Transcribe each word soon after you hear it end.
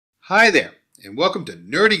Hi there, and welcome to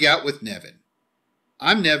Nerding Out with Nevin.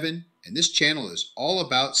 I'm Nevin, and this channel is all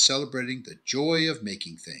about celebrating the joy of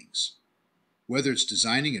making things. Whether it's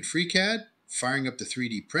designing in FreeCAD, firing up the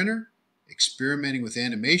 3D printer, experimenting with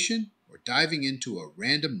animation, or diving into a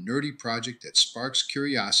random nerdy project that sparks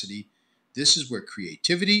curiosity, this is where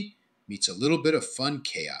creativity meets a little bit of fun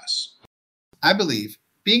chaos. I believe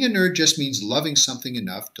being a nerd just means loving something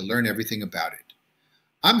enough to learn everything about it.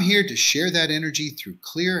 I'm here to share that energy through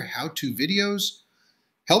clear how-to videos,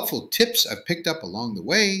 helpful tips I've picked up along the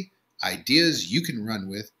way, ideas you can run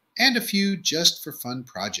with, and a few just for fun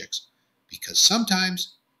projects, because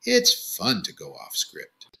sometimes it's fun to go off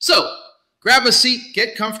script. So, grab a seat,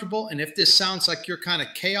 get comfortable, and if this sounds like your kind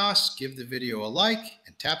of chaos, give the video a like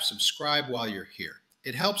and tap subscribe while you're here.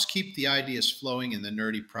 It helps keep the ideas flowing and the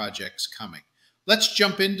nerdy projects coming. Let's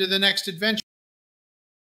jump into the next adventure.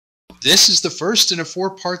 This is the first in a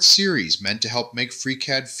 4-part series meant to help make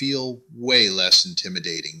FreeCAD feel way less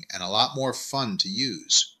intimidating and a lot more fun to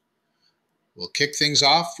use. We'll kick things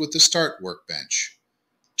off with the Start Workbench,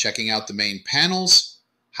 checking out the main panels,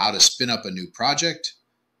 how to spin up a new project,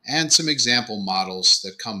 and some example models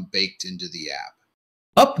that come baked into the app.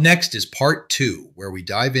 Up next is Part 2, where we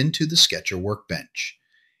dive into the Sketcher Workbench.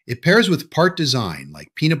 It pairs with part design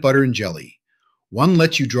like peanut butter and jelly. One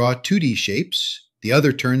lets you draw 2D shapes, the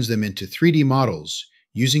other turns them into 3D models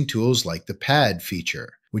using tools like the pad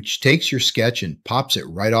feature, which takes your sketch and pops it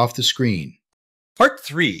right off the screen. Part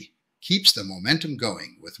 3 keeps the momentum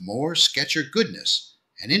going with more Sketcher goodness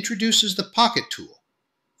and introduces the pocket tool.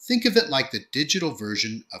 Think of it like the digital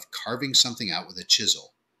version of carving something out with a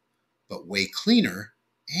chisel, but way cleaner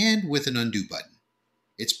and with an undo button.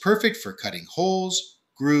 It's perfect for cutting holes,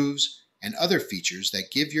 grooves, and other features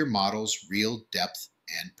that give your models real depth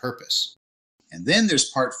and purpose. And then there's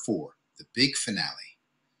Part 4, the big finale.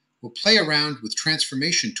 We'll play around with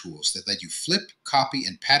transformation tools that let you flip, copy,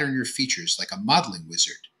 and pattern your features like a modeling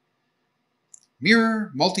wizard.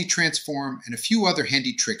 Mirror, multi-transform, and a few other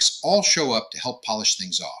handy tricks all show up to help polish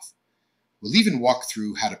things off. We'll even walk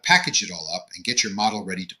through how to package it all up and get your model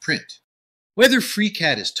ready to print. Whether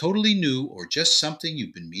FreeCAD is totally new or just something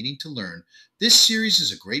you've been meaning to learn, this series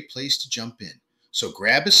is a great place to jump in. So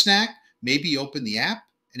grab a snack, maybe open the app,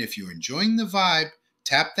 and if you're enjoying the vibe,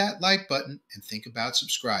 tap that like button and think about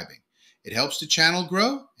subscribing. It helps the channel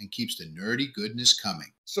grow and keeps the nerdy goodness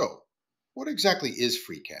coming. So, what exactly is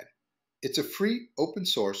FreeCAD? It's a free, open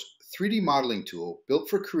source 3D modeling tool built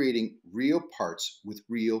for creating real parts with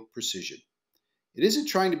real precision. It isn't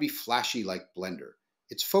trying to be flashy like Blender.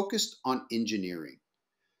 It's focused on engineering.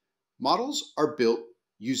 Models are built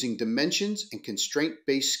using dimensions and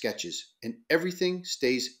constraint-based sketches, and everything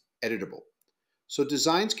stays editable, so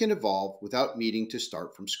designs can evolve without needing to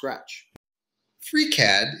start from scratch.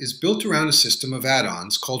 FreeCAD is built around a system of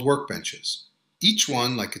add-ons called workbenches, each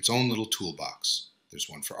one like its own little toolbox. There's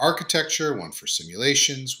one for architecture, one for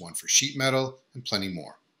simulations, one for sheet metal, and plenty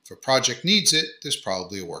more. If a project needs it, there's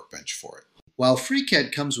probably a workbench for it. While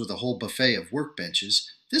FreeCAD comes with a whole buffet of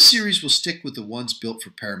workbenches, this series will stick with the ones built for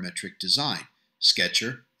parametric design,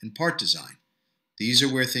 Sketcher, and part design. These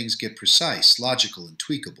are where things get precise, logical, and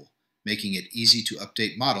tweakable, making it easy to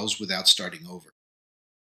update models without starting over.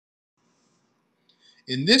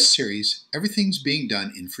 In this series, everything's being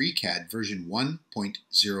done in FreeCAD version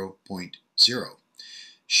 1.0.0.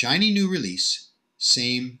 Shiny new release,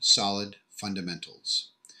 same solid fundamentals.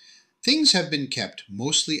 Things have been kept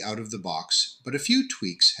mostly out of the box, but a few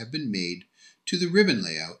tweaks have been made to the ribbon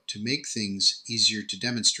layout to make things easier to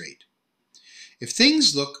demonstrate. If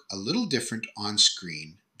things look a little different on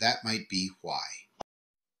screen, that might be why.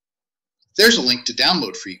 There's a link to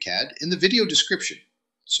download FreeCAD in the video description,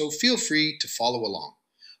 so feel free to follow along.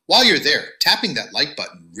 While you're there, tapping that like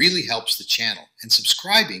button really helps the channel, and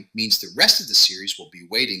subscribing means the rest of the series will be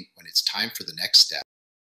waiting when it's time for the next step.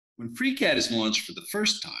 When FreeCAD is launched for the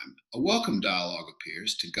first time, a welcome dialog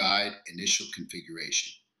appears to guide initial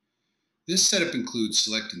configuration. This setup includes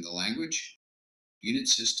selecting the language, unit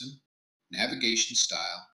system, navigation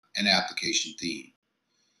style, and application theme.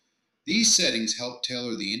 These settings help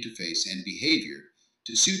tailor the interface and behavior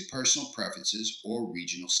to suit personal preferences or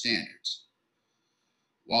regional standards.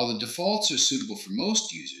 While the defaults are suitable for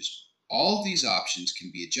most users, all of these options can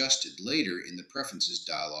be adjusted later in the Preferences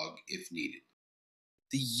dialog if needed.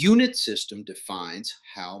 The unit system defines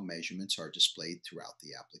how measurements are displayed throughout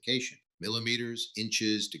the application: millimeters,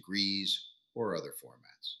 inches, degrees, or other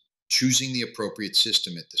formats. Choosing the appropriate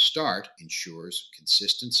system at the start ensures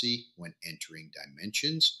consistency when entering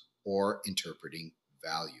dimensions or interpreting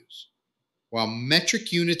values. While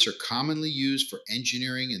metric units are commonly used for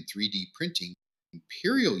engineering and 3D printing,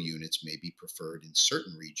 Imperial units may be preferred in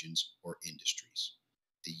certain regions or industries.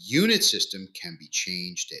 The unit system can be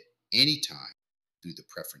changed at any time through the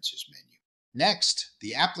Preferences menu. Next,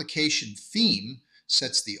 the application theme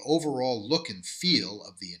sets the overall look and feel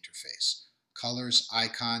of the interface, colors,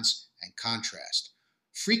 icons, and contrast.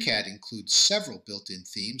 FreeCAD includes several built-in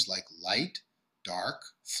themes like light, dark,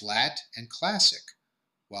 flat, and classic.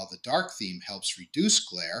 While the dark theme helps reduce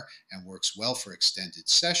glare and works well for extended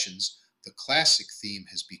sessions, the classic theme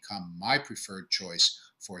has become my preferred choice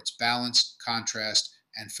for its balance, contrast,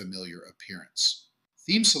 and familiar appearance.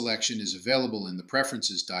 Theme selection is available in the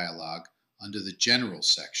Preferences dialog under the General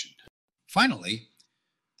section. Finally,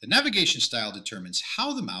 the navigation style determines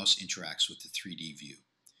how the mouse interacts with the 3D view.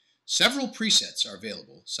 Several presets are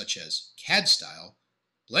available, such as CAD style,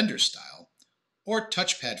 Blender style, or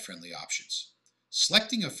touchpad-friendly options.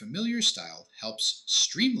 Selecting a familiar style helps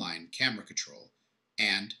streamline camera control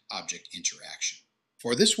and object interaction.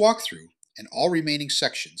 For this walkthrough and all remaining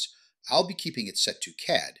sections, I'll be keeping it set to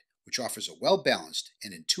CAD, which offers a well-balanced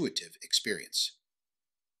and intuitive experience.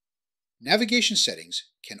 Navigation settings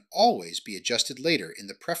can always be adjusted later in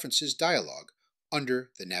the Preferences dialog under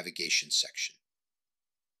the Navigation section.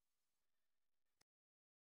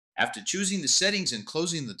 After choosing the settings and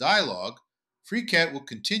closing the dialog, FreeCAD will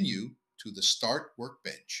continue to the Start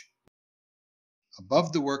Workbench.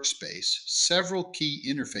 Above the workspace, several key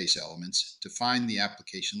interface elements define the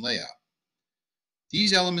application layout.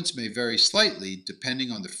 These elements may vary slightly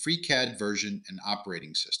depending on the FreeCAD version and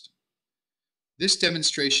operating system. This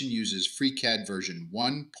demonstration uses FreeCAD version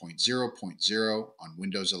 1.0.0 on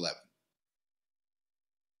Windows 11.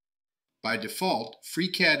 By default,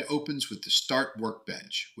 FreeCAD opens with the Start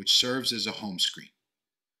Workbench, which serves as a home screen.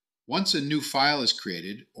 Once a new file is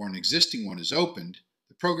created or an existing one is opened,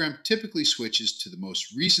 the program typically switches to the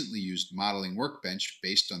most recently used modeling workbench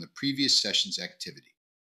based on the previous session's activity.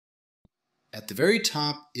 At the very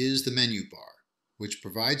top is the menu bar, which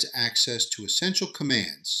provides access to essential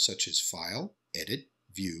commands such as File, Edit,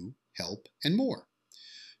 View, Help, and more.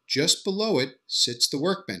 Just below it sits the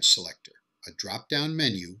Workbench selector, a drop-down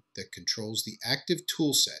menu that controls the active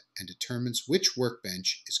toolset and determines which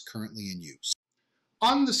workbench is currently in use.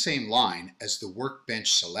 On the same line as the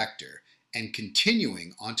Workbench selector, and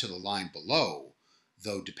continuing onto the line below,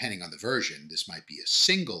 though depending on the version this might be a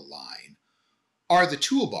single line, are the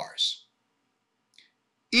toolbars.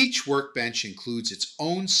 Each workbench includes its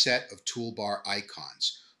own set of toolbar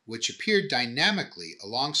icons, which appear dynamically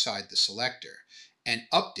alongside the selector and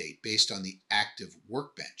update based on the active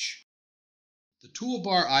workbench. The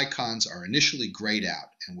toolbar icons are initially grayed out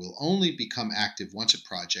and will only become active once a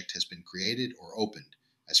project has been created or opened,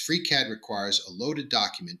 as FreeCAD requires a loaded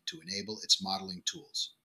document to enable its modeling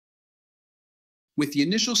tools. With the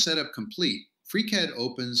initial setup complete, FreeCAD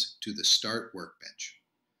opens to the Start Workbench.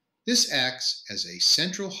 This acts as a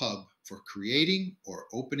central hub for creating or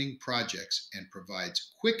opening projects and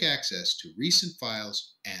provides quick access to recent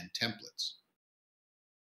files and templates.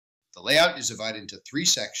 The layout is divided into 3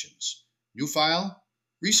 sections: New File,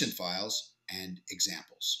 Recent Files, and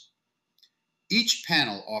Examples. Each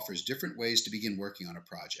panel offers different ways to begin working on a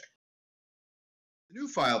project. The New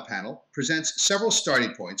File panel presents several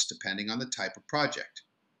starting points depending on the type of project.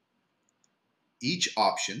 Each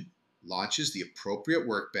option launches the appropriate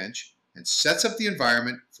workbench and sets up the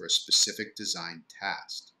environment for a specific design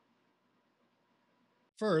task.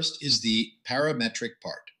 First is the parametric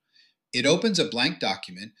part. It opens a blank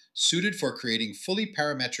document suited for creating fully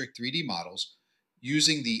parametric 3D models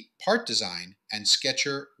using the Part Design and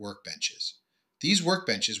Sketcher workbenches. These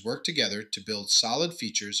workbenches work together to build solid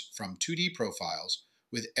features from 2D profiles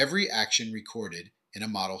with every action recorded in a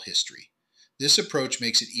model history. This approach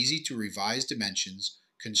makes it easy to revise dimensions,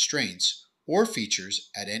 constraints, or features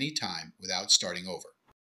at any time without starting over.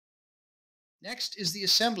 Next is the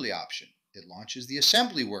Assembly option. It launches the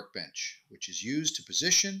Assembly workbench, which is used to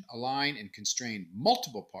position, align, and constrain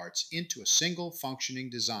multiple parts into a single functioning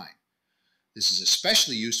design. This is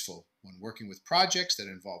especially useful when working with projects that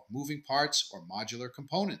involve moving parts or modular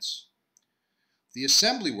components. The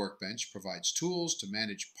Assembly workbench provides tools to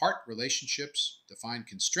manage part relationships, define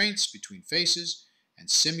constraints between faces, and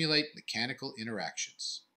simulate mechanical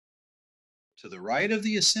interactions. To the right of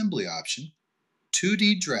the Assembly option,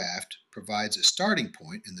 2D Draft provides a starting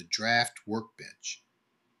point in the Draft workbench,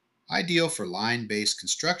 ideal for line-based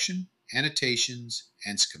construction, annotations,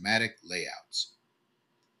 and schematic layouts.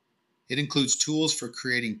 It includes tools for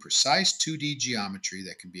creating precise 2D geometry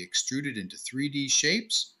that can be extruded into 3D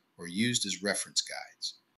shapes or used as reference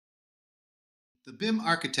guides. The BIM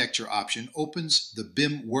architecture option opens the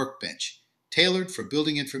BIM workbench, tailored for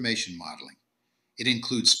building information modeling. It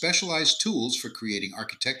includes specialized tools for creating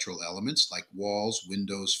architectural elements like walls,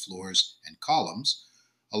 windows, floors, and columns,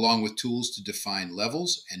 along with tools to define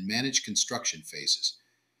levels and manage construction phases.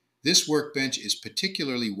 This workbench is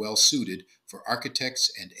particularly well suited for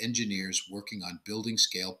architects and engineers working on building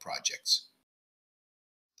scale projects.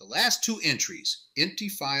 The last two entries, Empty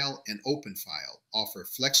File and Open File, offer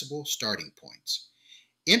flexible starting points.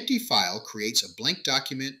 Empty File creates a blank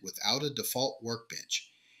document without a default workbench,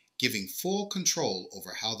 giving full control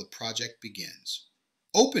over how the project begins.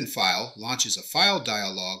 Open File launches a file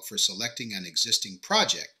dialog for selecting an existing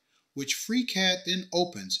project, which FreeCAD then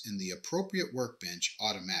opens in the appropriate workbench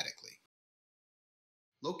automatically.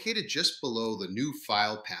 Located just below the New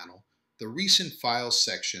File panel, the Recent Files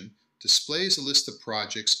section displays a list of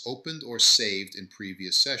projects opened or saved in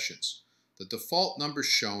previous sessions. The default number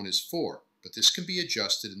shown is 4, but this can be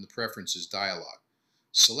adjusted in the Preferences dialog.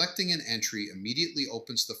 Selecting an entry immediately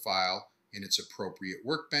opens the file in its appropriate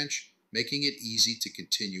workbench, making it easy to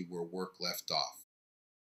continue where work left off.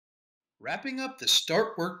 Wrapping up the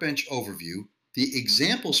Start Workbench overview, the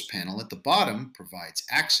Examples panel at the bottom provides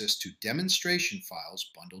access to demonstration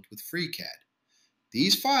files bundled with FreeCAD.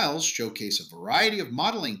 These files showcase a variety of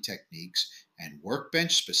modeling techniques and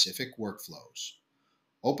workbench-specific workflows.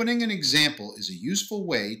 Opening an example is a useful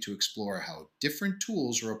way to explore how different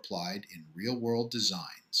tools are applied in real-world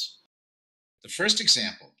designs. The first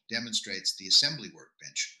example demonstrates the assembly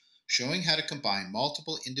workbench, showing how to combine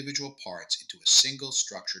multiple individual parts into a single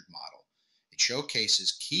structured model. It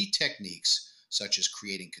showcases key techniques such as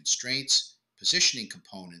creating constraints, positioning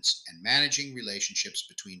components, and managing relationships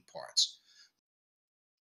between parts.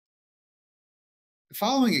 The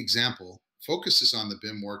following example focuses on the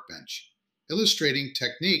BIM workbench, illustrating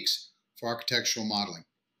techniques for architectural modeling.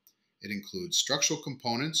 It includes structural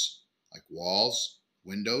components like walls,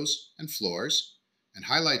 windows, and floors, and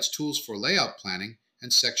highlights tools for layout planning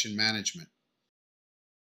and section management.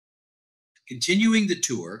 Continuing the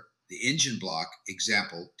tour, the engine block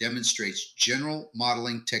example demonstrates general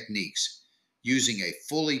modeling techniques using a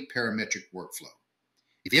fully parametric workflow.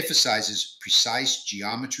 It emphasizes precise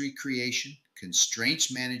geometry creation,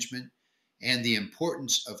 constraints management, and the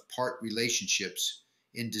importance of part relationships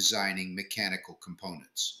in designing mechanical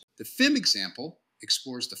components. The FIM example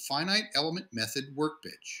explores the finite element method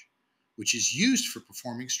workbench, which is used for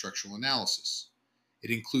performing structural analysis. It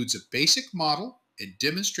includes a basic model and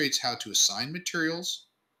demonstrates how to assign materials,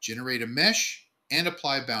 generate a mesh, and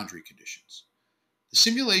apply boundary conditions. The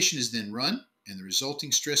simulation is then run, and the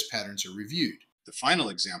resulting stress patterns are reviewed. The final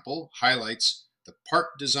example highlights the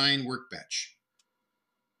part design workbench,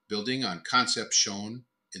 building on concepts shown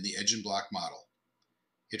in the engine block model.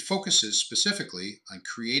 It focuses specifically on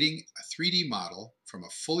creating a 3D model from a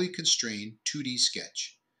fully constrained 2D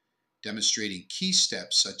sketch, demonstrating key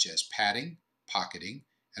steps such as padding, pocketing,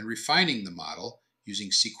 and refining the model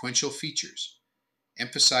using sequential features,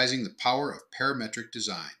 emphasizing the power of parametric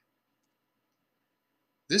design.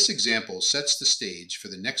 This example sets the stage for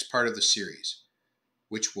the next part of the series,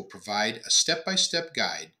 which will provide a step-by-step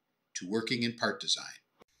guide to working in part design.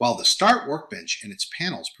 While the Start Workbench and its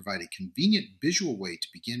panels provide a convenient visual way to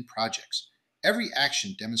begin projects, every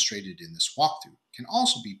action demonstrated in this walkthrough can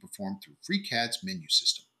also be performed through FreeCAD's menu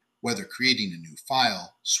system. Whether creating a new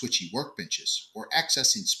file, switching workbenches, or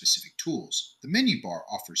accessing specific tools, the menu bar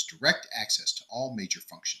offers direct access to all major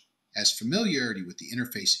functions. As familiarity with the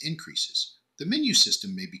interface increases, the menu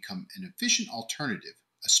system may become an efficient alternative,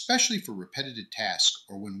 especially for repetitive tasks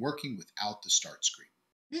or when working without the start screen.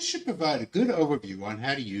 This should provide a good overview on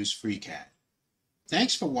how to use FreeCAD.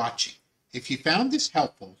 Thanks for watching. If you found this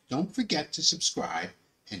helpful, don't forget to subscribe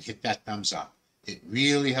and hit that thumbs up. It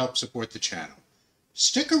really helps support the channel.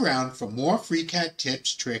 Stick around for more FreeCAD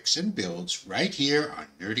tips, tricks, and builds right here on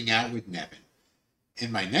Nerding Out with Nevin. In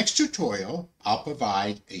my next tutorial, I'll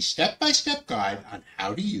provide a step-by-step guide on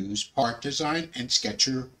how to use part design and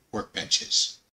sketcher workbenches.